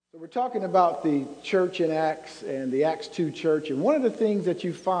So we're talking about the church in Acts and the Acts 2 church. And one of the things that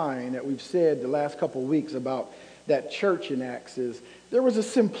you find that we've said the last couple of weeks about that church in Acts is there was a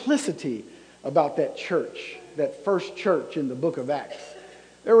simplicity about that church, that first church in the book of Acts.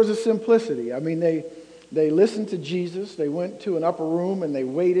 There was a simplicity. I mean, they listened to Jesus. They went to an upper room and they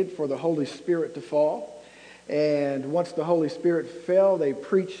waited for the Holy Spirit to fall. And once the Holy Spirit fell, they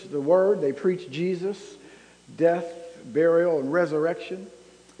preached the word. They preached Jesus, death, burial, and resurrection.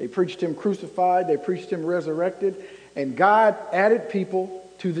 They preached him crucified, they preached him resurrected, and God added people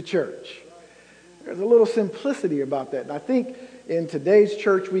to the church. There's a little simplicity about that. And I think in today's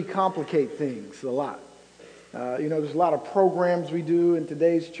church, we complicate things a lot. There's a lot of programs we do in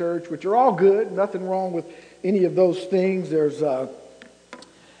today's church, which are all good. Nothing wrong with any of those things. There's, a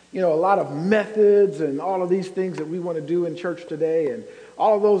lot of methods and all of these things that we want to do in church today. And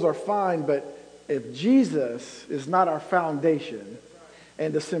all of those are fine. But if Jesus is not our foundation,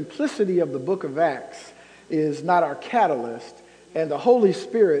 and the simplicity of the book of Acts is not our catalyst, and the Holy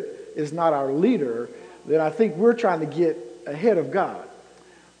Spirit is not our leader, then I think we're trying to get ahead of God.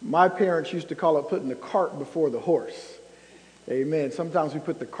 My parents used to call it putting the cart before the horse. Amen. Sometimes we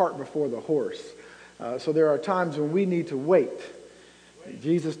put the cart before the horse. So there are times when we need to wait.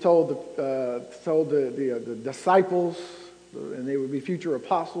 Jesus told the disciples, and they would be future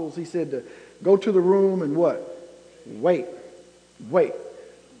apostles, he said to go to the room and what? Wait.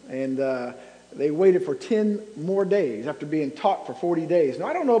 And they waited for 10 more days after being taught for 40 days. Now,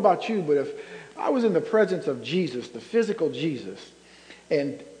 I don't know about you, but if I was in the presence of Jesus, the physical Jesus,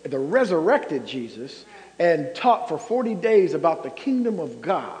 and the resurrected Jesus, and taught for 40 days about the kingdom of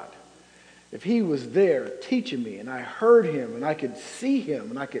God, if he was there teaching me, and I heard him, and I could see him,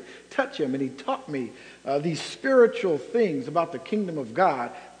 and I could touch him, and he taught me these spiritual things about the kingdom of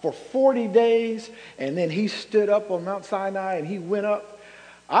God for 40 days, and then he stood up on Mount Sinai, and he went up,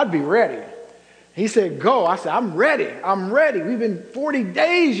 I'd be ready. He said, go. I said, I'm ready. We've been 40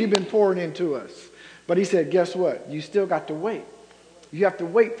 days you've been pouring into us. But he said, guess what? You still got to wait. You have to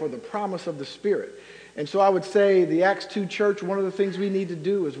wait for the promise of the Spirit. And so I would say the Acts 2 church, one of the things we need to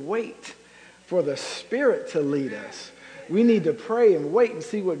do is wait for the Spirit to lead us. We need to pray and wait and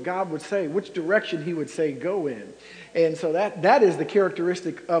see what God would say, which direction he would say go in. And so that is the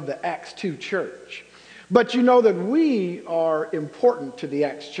characteristic of the Acts 2 church. But you know that we are important to the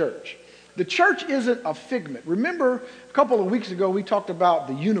Acts church. The church isn't a figment. Remember, a couple of weeks ago, we talked about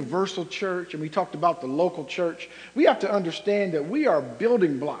the universal church and we talked about the local church. We have to understand that we are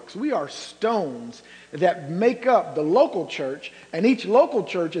building blocks. We are stones that make up the local church, and each local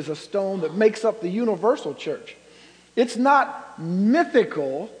church is a stone that makes up the universal church. It's not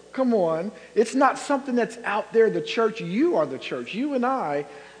mythical. Come on. It's not something that's out there, the church. You are the church. You and I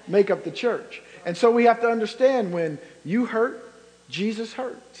make up the church. And so we have to understand when you hurt, Jesus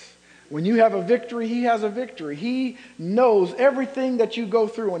hurts. When you have a victory, he has a victory. He knows everything that you go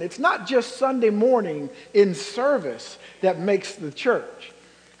through. And it's not just Sunday morning in service that makes the church.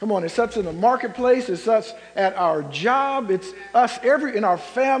 Come on, it's us in the marketplace. It's us at our job. It's us in our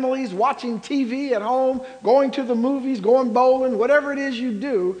families, watching TV at home, going to the movies, going bowling, whatever it is you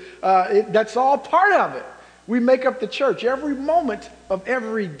do. That's all part of it. We make up the church. Every moment of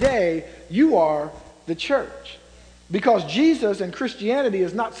every day, you are the church. Because Jesus and Christianity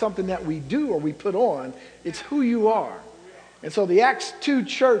is not something that we do or we put on. It's who you are. And so the Acts 2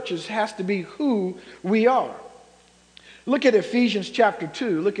 church has to be who we are. Look at Ephesians chapter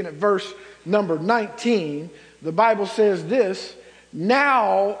 2, looking at verse number 19. The Bible says this,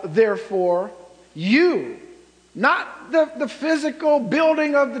 now, therefore, you, not the physical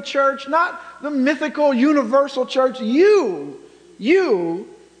building of the church, not the mythical universal church, you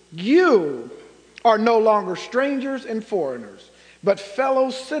are no longer strangers and foreigners, but fellow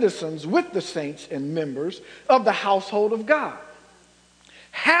citizens with the saints and members of the household of God,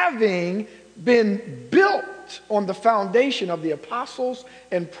 having been built on the foundation of the apostles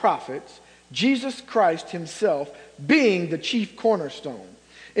and prophets, Jesus Christ himself being the chief cornerstone,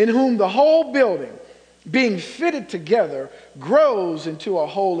 in whom the whole building, being fitted together, grows into a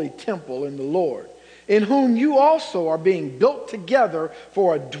holy temple in the Lord, in whom you also are being built together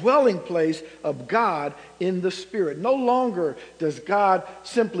for a dwelling place of God in the Spirit. No longer does God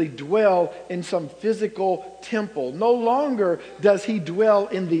simply dwell in some physical temple. No longer does he dwell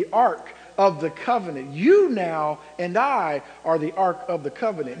in the ark of the covenant. You now and I are the ark of the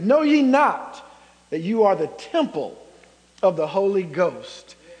covenant. Know ye not that you are the temple of the Holy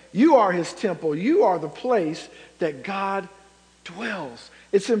Ghost? You are his temple. You are the place that God dwells.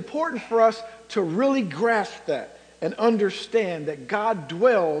 It's important for us to really grasp that and understand that God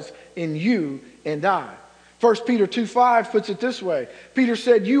dwells in you and I. 1 Peter 2:5 puts it this way. Peter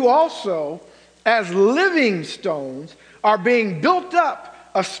said, you also, as living stones, are being built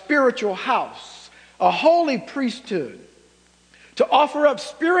up a spiritual house, a holy priesthood, to offer up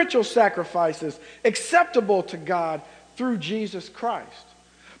spiritual sacrifices acceptable to God through Jesus Christ.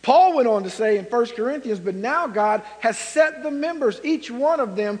 Paul went on to say in 1 Corinthians, but now God has set the members, each one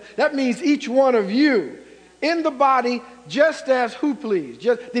of them, that means each one of you, in the body just as who pleased.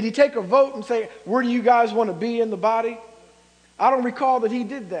 Did he take a vote and say, where do you guys want to be in the body? I don't recall that he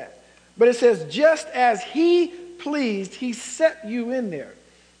did that. But it says, just as he pleased, he set you in there.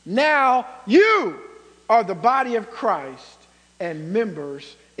 Now you are the body of Christ and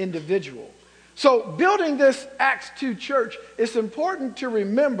members individual. So building this Acts 2 church, it's important to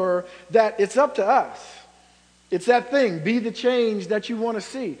remember that it's up to us. It's that thing, be the change that you want to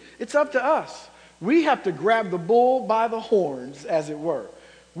see. It's up to us. We have to grab the bull by the horns, as it were.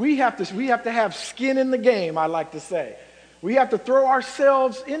 We have to have skin in the game, I like to say. We have to throw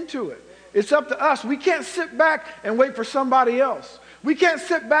ourselves into it. It's up to us. We can't sit back and wait for somebody else. We can't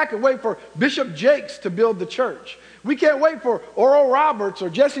sit back and wait for Bishop Jakes to build the church. We can't wait for Oral Roberts or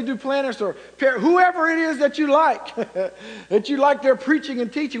Jesse Duplantis or whoever it is that you like, that you like their preaching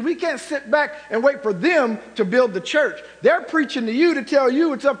and teaching. We can't sit back and wait for them to build the church. They're preaching to you to tell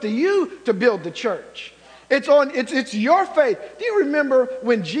you it's up to you to build the church. It's your faith. Do you remember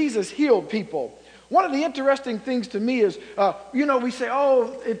when Jesus healed people? One of the interesting things to me is, we say,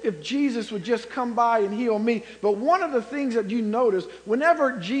 if Jesus would just come by and heal me. But one of the things that you notice,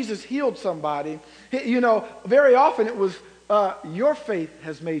 whenever Jesus healed somebody, very often it was, your faith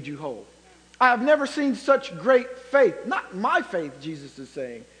has made you whole. I have never seen such great faith. Not my faith, Jesus is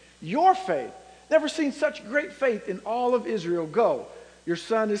saying. Your faith. Never seen such great faith in all of Israel. Go. Your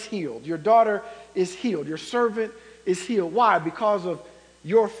son is healed. Your daughter is healed. Your servant is healed. Why? Because of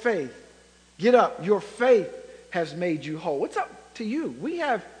your faith. Get up. Your faith has made you whole. It's up to you. We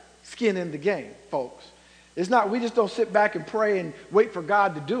have skin in the game, folks. It's not, we just don't sit back and pray and wait for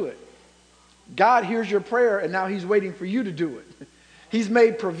God to do it. God hears your prayer, and now he's waiting for you to do it. He's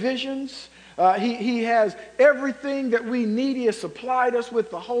made provisions. He has everything that we need. He has supplied us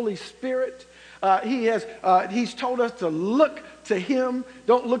with the Holy Spirit. He's told us to look to him.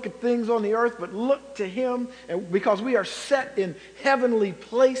 Don't look at things on the earth, but look to him. And because we are set in heavenly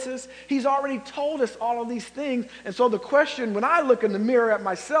places, he's already told us all of these things. And so the question when I look in the mirror at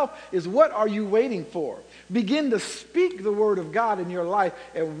myself is, what are you waiting for? Begin to speak the word of God in your life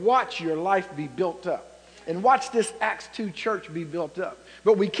and watch your life be built up. And watch this Acts 2 church be built up.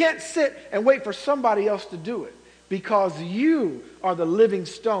 But we can't sit and wait for somebody else to do it, because you are the living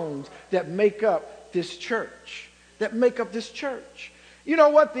stones that make up this church. You know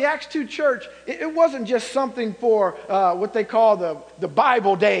what? The Acts 2 church, it wasn't just something for what they call the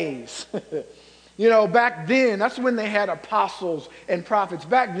Bible days. Back then, that's when they had apostles and prophets.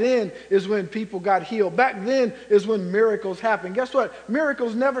 Back then is when people got healed. Back then is when miracles happened. Guess what?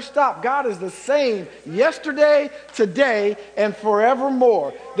 Miracles never stop. God is the same yesterday, today, and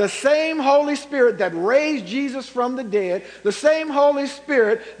forevermore. The same Holy Spirit that raised Jesus from the dead, the same Holy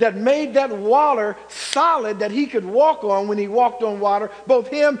Spirit that made that water solid that he could walk on when he walked on water, both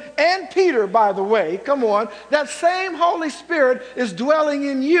him and Peter, by the way. Come on. That same Holy Spirit is dwelling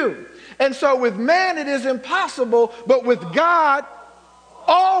in you. And so with man it is impossible, but with God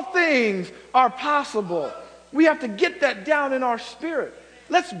all things are possible. We have to get that down in our spirit.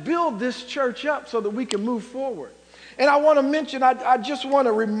 Let's build this church up so that we can move forward. And I want to mention, I just want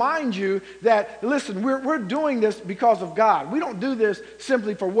to remind you that, listen, we're doing this because of God. We don't do this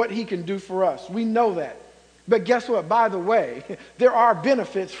simply for what he can do for us. We know that. But guess what? By the way, there are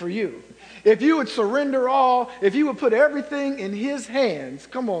benefits for you. If you would surrender all, if you would put everything in his hands,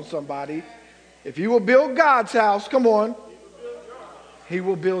 come on somebody. If you will build God's house, come on. He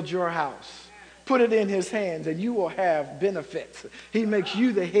will build your house. Put it in his hands and you will have benefits. He makes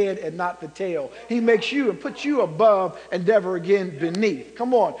you the head and not the tail. He makes you and puts you above and never again beneath.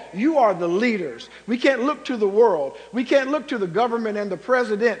 Come on. You are the leaders. We can't look to the world. We can't look to the government and the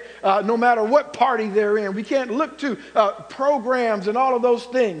president, no matter what party they're in. We can't look to programs and all of those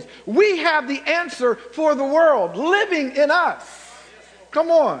things. We have the answer for the world living in us. Come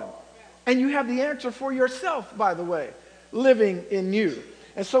on. And you have the answer for yourself, by the way, living in you.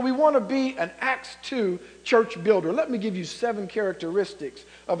 And so we want to be an Acts 2 church builder. Let me give you 7 characteristics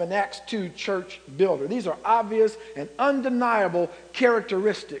of an Acts 2 church builder. These are obvious and undeniable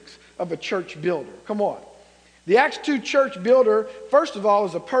characteristics of a church builder. Come on. The Acts 2 church builder, first of all,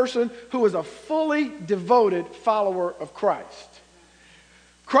 is a person who is a fully devoted follower of Christ.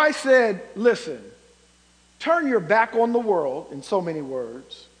 Christ said, listen, turn your back on the world, in so many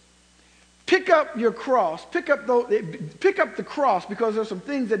words. pick up your cross, pick up the cross, because there's some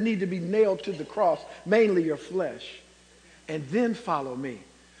things that need to be nailed to the cross, mainly your flesh, and then follow me.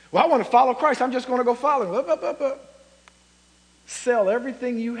 Well, I want to follow Christ. I'm just going to go follow him. Sell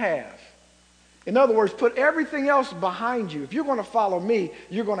everything you have. In other words, put everything else behind you. If you're going to follow me,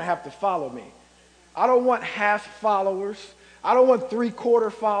 you're going to have to follow me. I don't want half followers. I don't want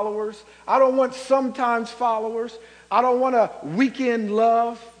three-quarter followers. I don't want sometimes followers. I don't want a weekend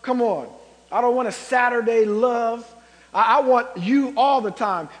love. Come on. I don't want a Saturday love. I want you all the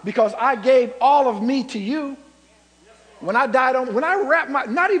time, because I gave all of me to you. When I died on, when I wrapped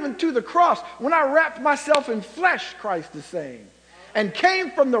not even to the cross, when I wrapped myself in flesh, Christ is saying, and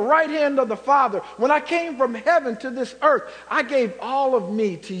came from the right hand of the Father, when I came from heaven to this earth, I gave all of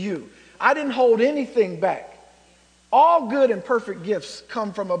me to you. I didn't hold anything back. All good and perfect gifts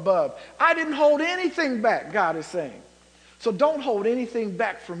come from above. I didn't hold anything back, God is saying. So don't hold anything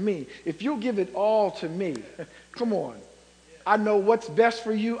back from me. If you'll give it all to me, come on. I know what's best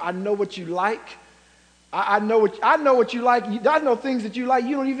for you. I know what you like. I know what you like. I know things that you like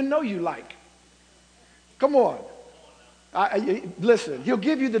you don't even know you like. Come on. Listen, he'll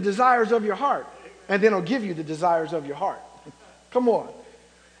give you the desires of your heart, and then he'll give you the desires of your heart. Come on.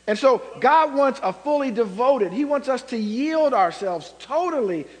 And so God wants a fully devoted. He wants us to yield ourselves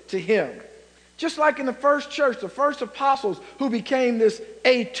totally to him. Just like in the first church, the first apostles who became this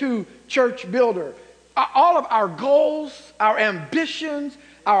A2 church builder. All of our goals, our ambitions,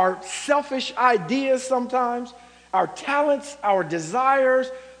 our selfish ideas sometimes, our talents, our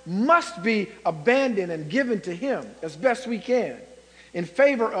desires must be abandoned and given to him as best we can in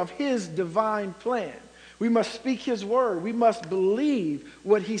favor of his divine plan. We must speak his word. We must believe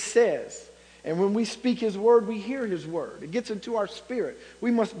what he says. And when we speak his word, we hear his word. It gets into our spirit. We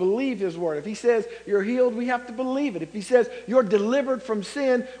must believe his word. If he says you're healed, we have to believe it. If he says you're delivered from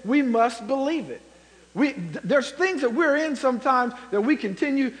sin, we must believe it. There's things that we're in sometimes that we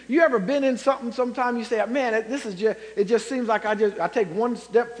continue. You ever been in something sometime you say, man, it just seems like I take one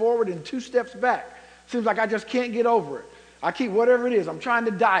step forward and two steps back. Seems like I just can't get over it. I keep whatever it is. I'm trying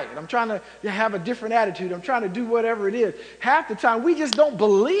to diet. I'm trying to have a different attitude. I'm trying to do whatever it is. Half the time, we just don't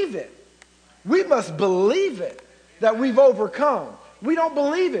believe it. We must believe it that we've overcome. We don't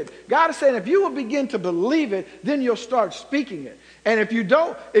believe it. God is saying if you will begin to believe it, then you'll start speaking it. And if you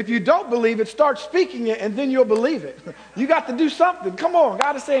don't believe it, start speaking it, and then you'll believe it. You got to do something. Come on.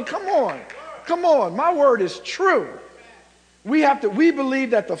 God is saying, come on. Come on. My word is true. We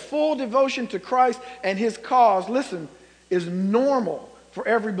believe that the full devotion to Christ and his cause, listen, is normal for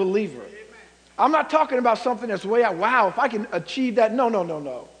every believer. I'm not talking about something that's way out. Wow, if I can achieve that.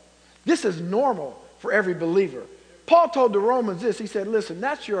 No. This is normal for every believer. Paul told the Romans this. He said, listen,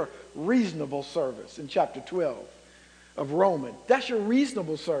 that's your reasonable service in chapter 12 of Romans. That's your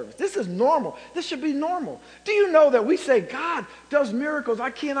reasonable service. This is normal. This should be normal. Do you know that we say God does miracles?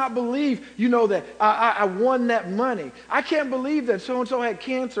 I cannot believe, that I won that money. I can't believe that so-and-so had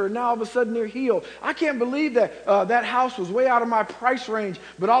cancer and now all of a sudden they're healed. I can't believe that that house was way out of my price range,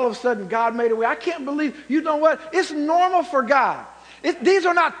 but all of a sudden God made a way. I can't believe, you know what? It's normal for God. These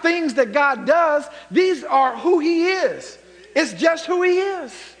are not things that God does. These are who he is. It's just who he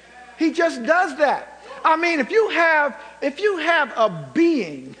is. He just does that. I mean, if you have a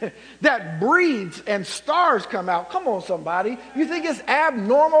being that breathes and stars come out, come on somebody, you think it's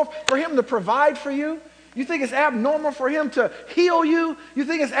abnormal for him to provide for you? You think it's abnormal for him to heal you? You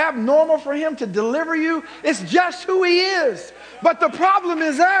think it's abnormal for him to deliver you? It's just who he is. But the problem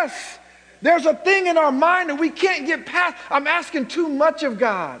is us. There's a thing in our mind that we can't get past. I'm asking too much of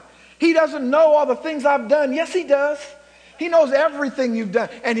God. He doesn't know all the things I've done. Yes, he does. He knows everything you've done,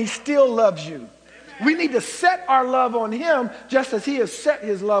 and he still loves you. We need to set our love on him just as he has set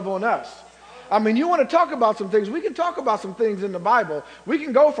his love on us. I mean, you want to talk about some things. We can talk about some things in the Bible. We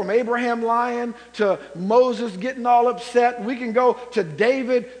can go from Abraham lying to Moses getting all upset. We can go to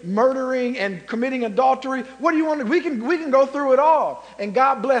David murdering and committing adultery. What do you want? We can go through it all. And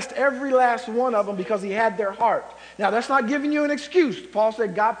God blessed every last one of them because he had their heart. Now, that's not giving you an excuse. Paul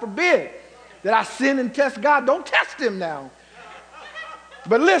said, God forbid that I sin and test God. Don't test him now.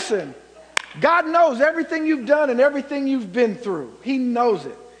 But listen, God knows everything you've done and everything you've been through. He knows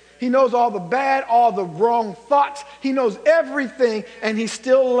it. He knows all the bad, all the wrong thoughts. He knows everything, and he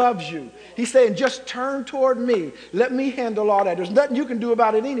still loves you. He's saying, just turn toward me. Let me handle all that. There's nothing you can do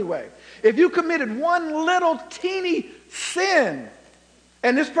about it anyway. If you committed one little teeny sin,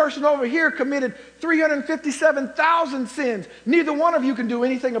 and this person over here committed 357,000 sins, neither one of you can do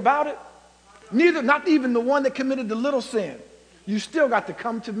anything about it. Not even the one that committed the little sin. You still got to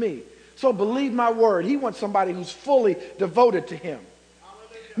come to me. So believe my word. He wants somebody who's fully devoted to him.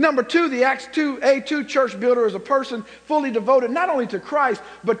 Number two, the Acts 2, A2 church builder is a person fully devoted not only to Christ,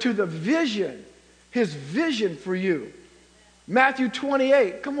 but to the vision, his vision for you. Matthew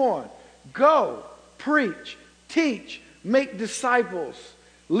 28, come on. Go, preach, teach, make disciples.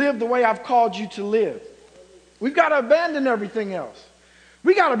 Live the way I've called you to live. We've got to abandon everything else.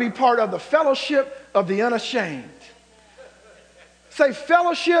 We got to be part of the fellowship of the unashamed. Say,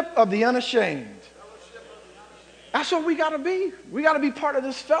 fellowship of the unashamed. That's what we got to be. We got to be part of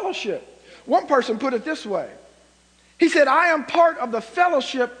this fellowship. One person put it this way. He said, I am part of the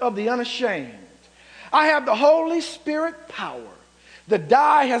fellowship of the unashamed. I have the Holy Spirit power. The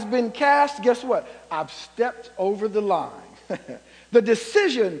die has been cast. Guess what? I've stepped over the line. The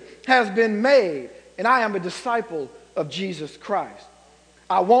decision has been made, and I am a disciple of Jesus Christ.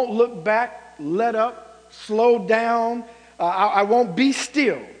 I won't look back, let up, slow down. I won't be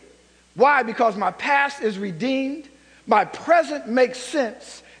still. Why? Because my past is redeemed, my present makes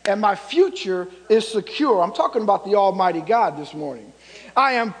sense, and my future is secure. I'm talking about the Almighty God this morning.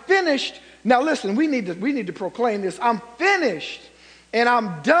 I am finished. Now listen, we need to proclaim this. I'm finished and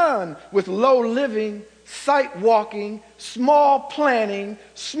I'm done with low living, sight walking, small planning,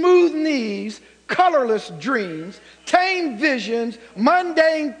 smooth knees, colorless dreams, tame visions,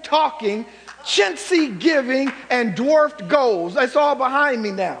 mundane talking, chintzy giving, and dwarfed goals. That's all behind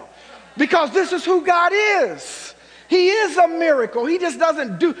me now. Because this is who God is. He is a miracle. He just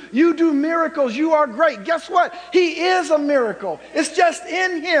doesn't do, you do miracles, you are great. Guess what? He is a miracle. It's just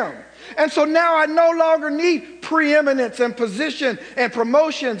in him. And so now I no longer need preeminence and position and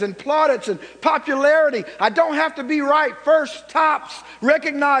promotions and plaudits and popularity. I don't have to be right, first, tops,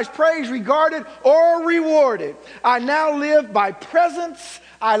 recognized, praised, regarded, or rewarded. I now live by presence.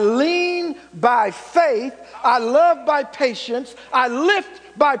 I lean by faith. I love by patience. I lift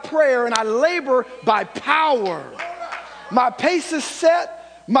by prayer, and I labor by power. My pace is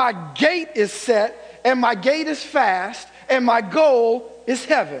set, my gait is set, and my gait is fast, and my goal is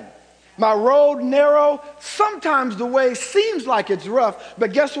heaven. My road narrow. Sometimes the way seems like it's rough,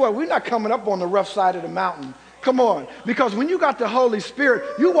 but guess what? We're not coming up on the rough side of the mountain. Come on. Because when you got the Holy Spirit,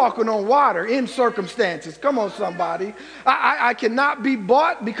 you're walking on water in circumstances. Come on, somebody. I cannot be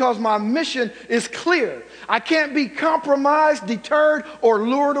bought because my mission is clear. I can't be compromised, deterred, or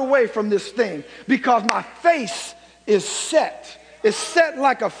lured away from this thing because my face is set. It's set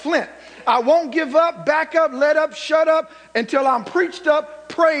like a flint. I won't give up, back up, let up, shut up until I'm preached up,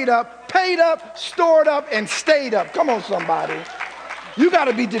 prayed up, paid up, stored up, and stayed up. Come on, somebody. You got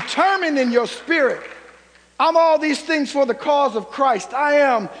to be determined in your spirit. I'm all these things for the cause of Christ. I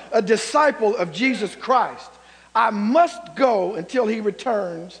am a disciple of Jesus Christ. I must go until he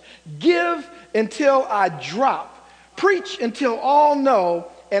returns, give until I drop, preach until all know,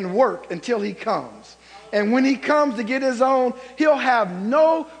 and work until he comes. And when he comes to get his own, he'll have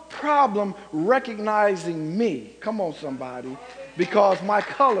no problem recognizing me. Come on, somebody. Because my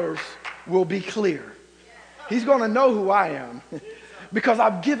colors will be clear. He's going to know who I am because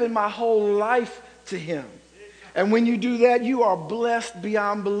I've given my whole life to him. And when you do that, you are blessed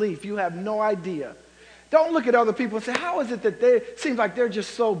beyond belief. You have no idea. Don't look at other people and say, how is it that they seem like they're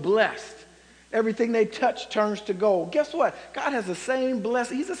just so blessed? Everything they touch turns to gold. Guess what? God has the same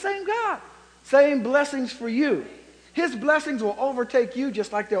blessing. He's the same God. Same blessings for you. His blessings will overtake you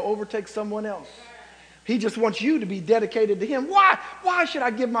just like they'll overtake someone else. He just wants you to be dedicated to him. Why? Why should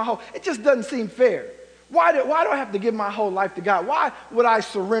I give my whole? It just doesn't seem fair. Why do I have to give my whole life to God? Why would I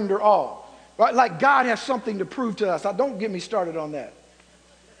surrender all? Right? Like God has something to prove to us. Don't get me started on that.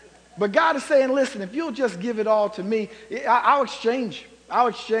 But God is saying, listen, if you'll just give it all to me, I'll exchange. I'll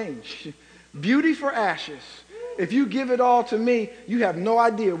exchange beauty for ashes. If you give it all to me, you have no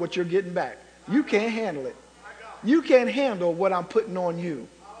idea what you're getting back. You can't handle it. You can't handle what I'm putting on you.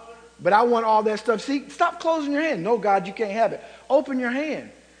 But I want all that stuff. See, stop closing your hand. No, God, you can't have it. Open your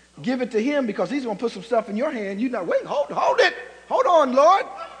hand. Give it to him because he's going to put some stuff in your hand. You're not, wait, hold it. Hold on, Lord.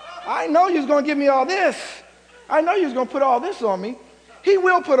 I know you was going to give me all this. I know you was going to put all this on me. He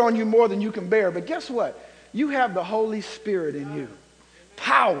will put on you more than you can bear. But guess what? You have the Holy Spirit in you.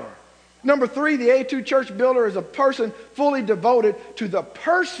 Power. Number 3, the A2 church builder is a person fully devoted to the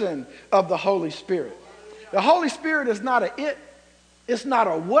person of the Holy Spirit. The Holy Spirit is not a it. It's not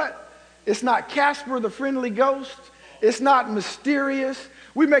a what. It's not Casper the friendly ghost. It's not mysterious.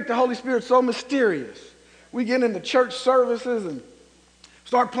 We make the Holy Spirit so mysterious. We get into church services and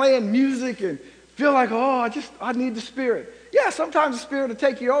start playing music and feel like, oh, I need the Spirit. Yeah, sometimes the Spirit will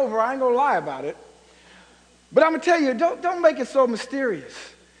take you over. I ain't going to lie about it. But I'm going to tell you, don't make it so mysterious.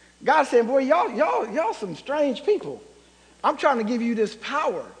 God's saying, boy, y'all some strange people. I'm trying to give you this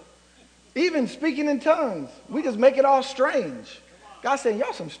power. Even speaking in tongues, we just make it all strange. God's saying,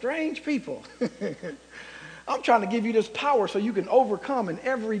 y'all some strange people. I'm trying to give you this power so you can overcome in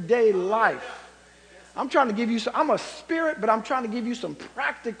everyday life. I'm trying to give you I'm a spirit, but I'm trying to give you some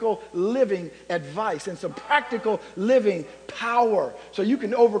practical living advice and some practical living power so you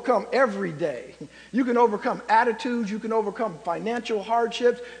can overcome every day. You can overcome attitudes. You can overcome financial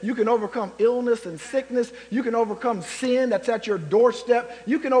hardships. You can overcome illness and sickness. You can overcome sin that's at your doorstep.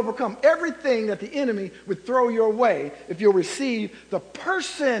 You can overcome everything that the enemy would throw your way if you'll receive the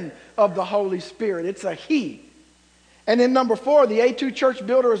person of the Holy Spirit. It's a he. And then number 4, the A2 church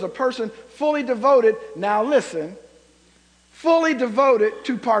builder is a person fully devoted, now listen, fully devoted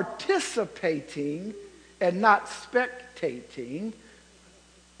to participating and not spectating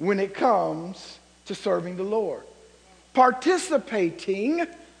when it comes to serving the Lord. Participating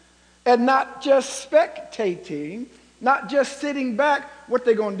and not just spectating, not just sitting back. What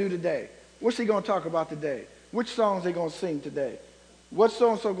they going to do today? What's he going to talk about today? Which songs they going to sing today? What's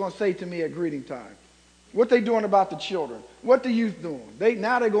so-and-so going to say to me at greeting time? What they doing about the children? What the youth doing?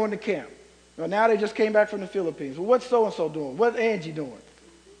 Now they're going to camp. Well, now they just came back from the Philippines. Well, what's so-and-so doing? What's Angie doing?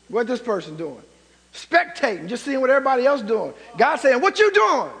 What's this person doing? Spectating, just seeing what everybody else doing. God saying, what you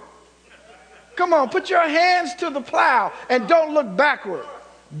doing? Come on, put your hands to the plow and don't look backward.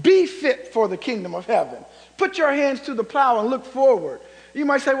 Be fit for the kingdom of heaven. Put your hands to the plow and look forward. You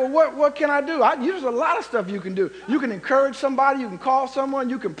might say, well, what can I do? There's a lot of stuff you can do. You can encourage somebody. You can call someone.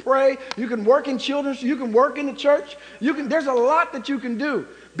 You can pray. You can work in children's. You can work in the church. There's a lot that you can do.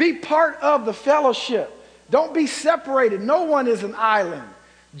 Be part of the fellowship. Don't be separated. No one is an island.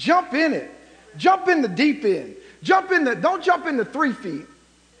 Jump in it. Jump in the deep end. Don't jump into 3 feet.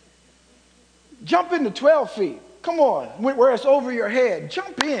 Jump into 12 feet. Come on, where it's over your head.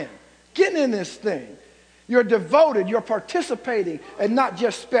 Jump in. Get in this thing. You're devoted, you're participating, and not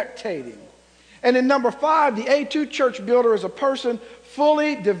just spectating. And then number 5, the A2 church builder is a person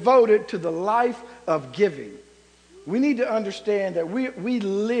fully devoted to the life of giving. We need to understand that we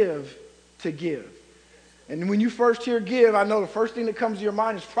live to give. And when you first hear give, I know the first thing that comes to your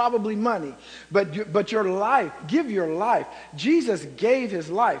mind is probably money. But your life, give your life. Jesus gave his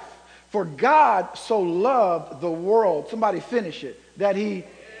life. For God so loved the world, somebody finish it, that he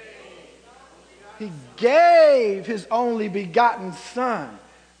gave his only begotten son.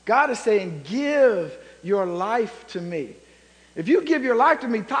 God is saying, give your life to me. If you give your life to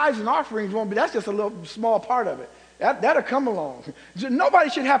me, tithes and offerings won't be, that's just a little small part of it. That'll come along. Nobody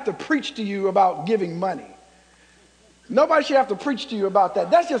should have to preach to you about giving money. Nobody should have to preach to you about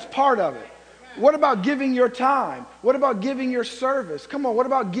that. That's just part of it. What about giving your time? What about giving your service? Come on, what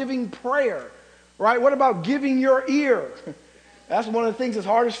about giving prayer? Right? What about giving your ear? That's one of the things that's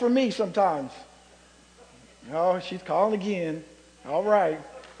hardest for me sometimes. Oh, she's calling again. All right.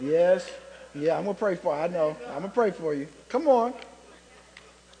 Yes. Yeah, I'm going to pray for you. I know. I'm going to pray for you. Come on.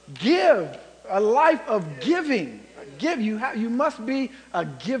 Give. A life of giving. You must be a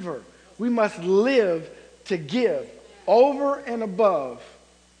giver. We must live to give over and above.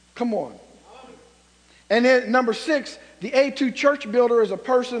 Come on. And then number 6, the A2 church builder is a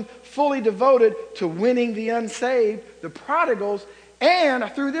person fully devoted to winning the unsaved, the prodigals, and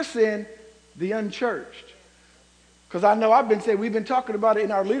through this in, the unchurched. Because I know we've been talking about it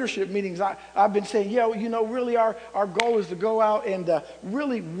in our leadership meetings. I've been saying, really our goal is to go out and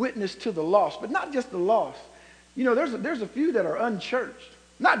really witness to the lost, but not just the lost. There's a few that are unchurched,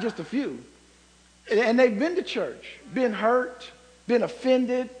 not just a few. And they've been to church, been hurt, been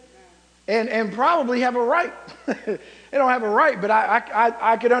offended, and probably have a right. They don't have a right, but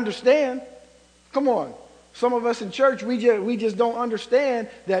I could understand. Come on. Some of us in church, we just don't understand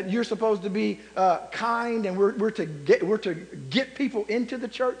that you're supposed to be kind, and we're to get people into the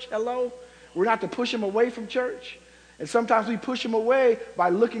church. Hello? We're not to push them away from church. And sometimes we push them away by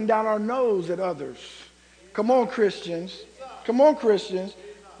looking down our nose at others. Come on, Christians. Come on, Christians.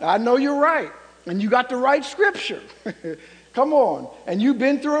 I know you're right, and you got the right scripture. Come on. And you've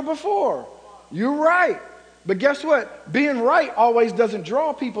been through it before. You're right. But guess what? Being right always doesn't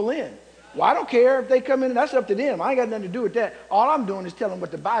draw people in. Well, I don't care if they come in. That's up to them. I ain't got nothing to do with that. All I'm doing is telling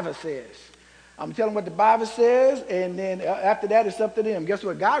what the Bible says. I'm telling what the Bible says, and then after that, it's up to them. Guess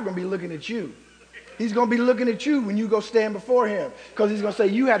what? God's going to be looking at you. He's going to be looking at you when you go stand before him, because he's going to say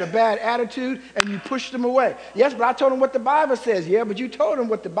you had a bad attitude and you pushed them away. Yes, but I told him what the Bible says. Yeah, but you told him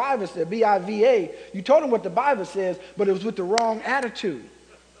what the Bible said, B-I-V-A. You told him what the Bible says, but it was with the wrong attitude.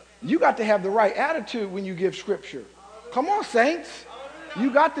 You got to have the right attitude when you give scripture. Come on, saints. You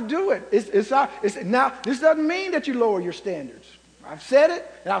got to do it. Now, this doesn't mean that you lower your standards. I've said it,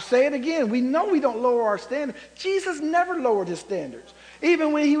 and I'll say it again. We know we don't lower our standards. Jesus never lowered his standards.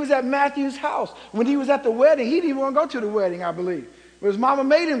 Even when he was at Matthew's house, when he was at the wedding, he didn't even want to go to the wedding, I believe. But his mama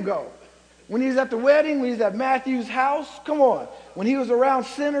made him go. When he was at the wedding, when he was at Matthew's house, come on. When he was around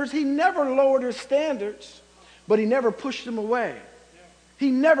sinners, he never lowered his standards, but he never pushed them away. He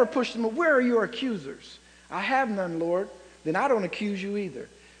never pushed them away. Where are your accusers? I have none, Lord. Then I don't accuse you either.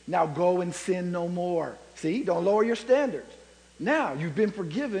 Now go and sin no more. See, don't lower your standards. Now you've been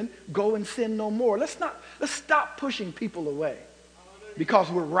forgiven. Go and sin no more. Let's stop pushing people away because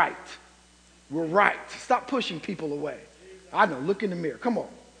we're right. We're right. Stop pushing people away. I know. Look in the mirror. Come on.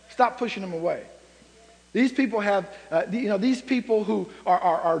 Stop pushing them away. These people have, these people who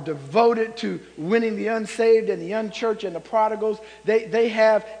are devoted to winning the unsaved and the unchurched and the prodigals, they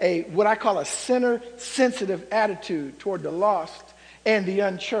have what I call a sinner-sensitive attitude toward the lost and the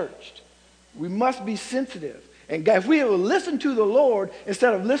unchurched. We must be sensitive. And if we would listen to the Lord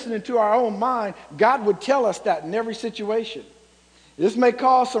instead of listening to our own mind, God would tell us that in every situation. This may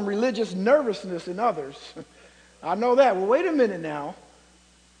cause some religious nervousness in others. I know that. Well, wait a minute now.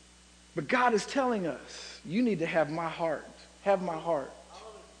 But God is telling us, you need to have my heart. Have my heart.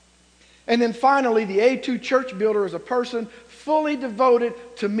 And then finally, the A2 church builder is a person fully devoted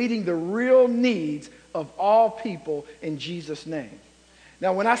to meeting the real needs of all people in Jesus' name.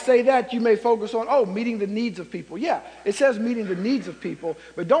 Now, when I say that, you may focus on, meeting the needs of people. Yeah, it says meeting the needs of people,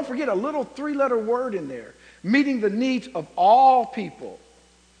 but don't forget a little 3-letter word in there. Meeting the needs of all people.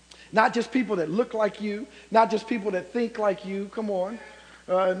 Not just people that look like you, not just people that think like you, come on.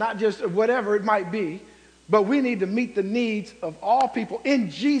 Not just whatever it might be, but we need to meet the needs of all people in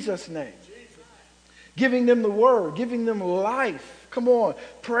Jesus' name. Giving them the word, giving them life. Come on,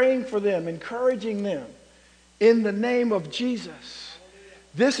 praying for them, encouraging them in the name of Jesus.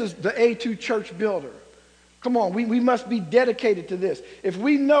 This is the A2 church builder. Come on, we must be dedicated to this. If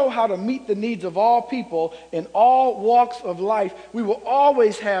we know how to meet the needs of all people in all walks of life, we will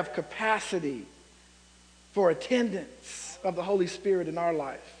always have capacity for attendance of the Holy Spirit in our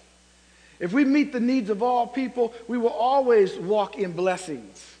life. If we meet the needs of all people, we will always walk in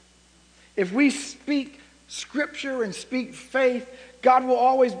blessings. If we speak scripture and speak faith, God will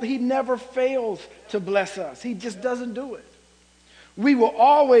always, he never fails to bless us. He just doesn't do it. We will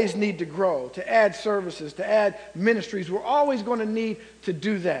always need to grow, to add services, to add ministries. We're always going to need to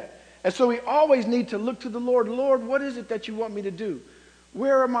do that. And so we always need to look to the Lord. Lord, what is it that you want me to do?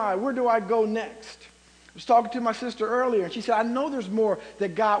 Where am I? Where do I go next? I was talking to my sister earlier, and she said, I know there's more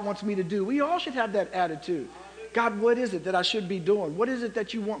that God wants me to do. We all should have that attitude. God, what is it that I should be doing? What is it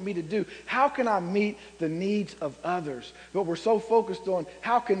that you want me to do? How can I meet the needs of others? But we're so focused on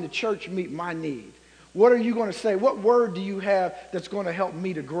how can the church meet my need? What are you going to say? What word do you have that's going to help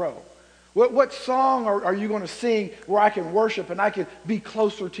me to grow? What song are you going to sing where I can worship and I can be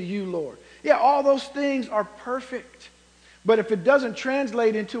closer to you, Lord? Yeah, all those things are perfect. But if it doesn't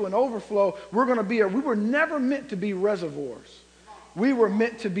translate into an overflow, we were never meant to be reservoirs. We were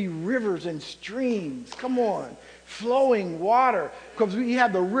meant to be rivers and streams. Come on. Flowing water. Because we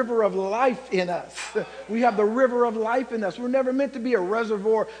have the river of life in us. We have the river of life in us. We're never meant to be a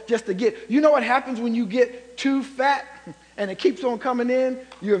reservoir just to get. You know what happens when you get too fat and it keeps on coming in?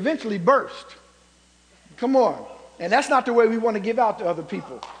 You eventually burst. Come on. And that's not the way we want to give out to other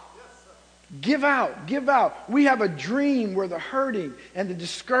people. Give out, give out. We have a dream where the hurting and the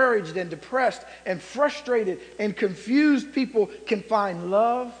discouraged and depressed and frustrated and confused people can find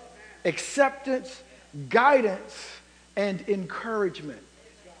love, acceptance, guidance, and encouragement.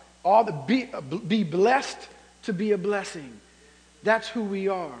 All be blessed to be a blessing. That's who we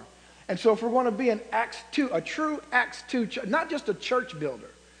are. And so if we're going to be an Acts 2, a true Acts 2, not just a church builder.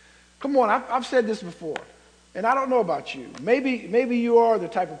 Come on, I've said this before. And I don't know about you. Maybe you are the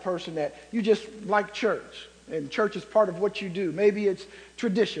type of person that you just like church. And church is part of what you do. Maybe it's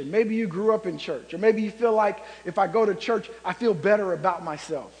tradition. Maybe you grew up in church. Or maybe you feel like if I go to church, I feel better about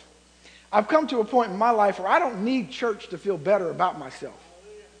myself. I've come to a point in my life where I don't need church to feel better about myself.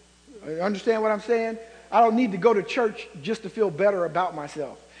 You understand what I'm saying? I don't need to go to church just to feel better about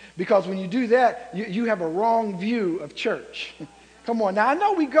myself. Because when you do that, you have a wrong view of church. Come on. Now, I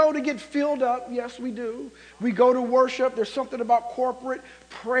know we go to get filled up. Yes, we do. We go to worship. There's something about corporate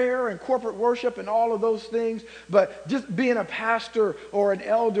prayer and corporate worship and all of those things. But just being a pastor or an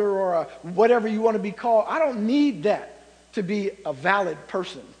elder or whatever you want to be called, I don't need that to be a valid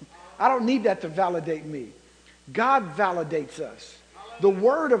person. I don't need that to validate me. God validates us. The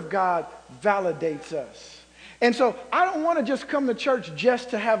Word of God validates us. And so I don't want to just come to church just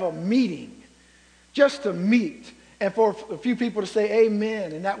to have a meeting, just to meet. And for a few people to say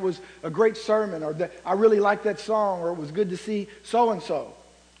amen, and that was a great sermon, or that I really like that song, or it was good to see so-and-so.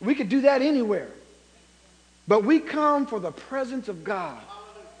 We could do that anywhere. But we come for the presence of God.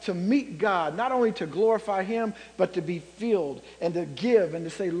 to meet God, not only to glorify him, but to be filled and to give and to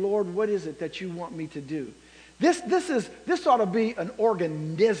say, Lord, what is it that you want me to do? This ought to be an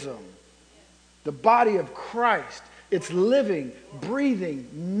organism, the body of Christ. It's living, breathing,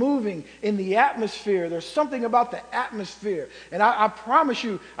 moving in the atmosphere. There's something about the atmosphere. And I promise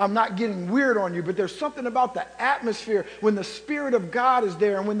you, I'm not getting weird on you, but there's something about the atmosphere when the Spirit of God is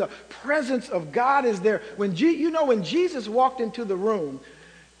there and when the presence of God is there. When Jesus walked into the room,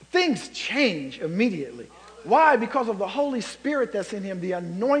 things change immediately. Why? Because of the Holy Spirit that's in him, the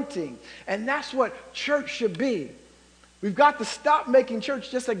anointing. And that's what church should be. We've got to stop making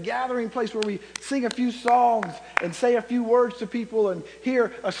church just a gathering place where we sing a few songs and say a few words to people and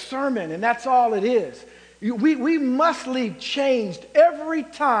hear a sermon, and that's all it is. We must leave changed every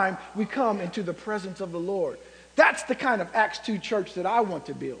time we come into the presence of the Lord. That's the kind of Acts 2 church that I want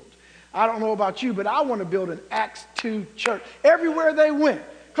to build. I don't know about you, but I want to build an Acts 2 church. Everywhere they went,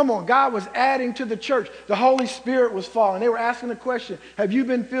 come on, God was adding to the church. The Holy Spirit was falling. They were asking the question, have you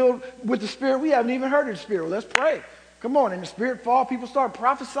been filled with the Spirit? We haven't even heard of the Spirit. Well, let's pray. Come on, and the Spirit fall, people start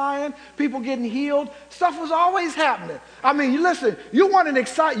prophesying, people getting healed. Stuff was always happening. I mean, you listen, you want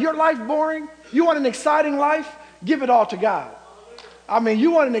your life boring? You want an exciting life? Give it all to God. I mean, you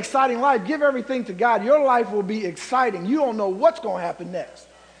want an exciting life? Give everything to God. Your life will be exciting. You don't know what's going to happen next.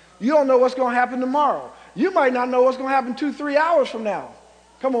 You don't know what's going to happen tomorrow. You might not know what's going to happen 2-3 hours from now.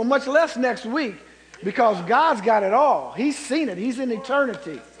 Come on, much less next week, because God's got it all. He's seen it. He's in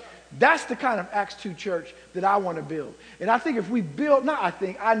eternity. That's the kind of Acts 2 church that I want to build. And I think if we build,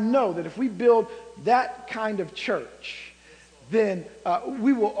 I know that if we build that kind of church, then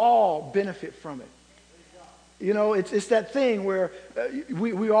we will all benefit from it. You know, it's that thing where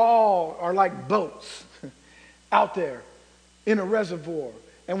we all are like boats out there in a reservoir.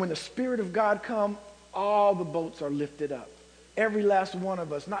 And when the Spirit of God comes, all the boats are lifted up. Every last one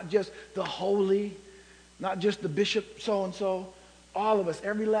of us, not just the holy, not just the bishop so-and-so, all of us,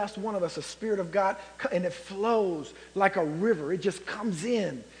 every last one of us, the Spirit of God, and it flows like a river. It just comes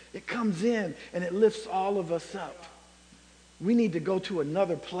in. It comes in, and it lifts all of us up. We need to go to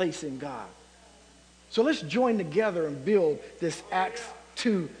another place in God. So let's join together and build this Acts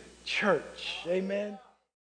 2 church. Amen.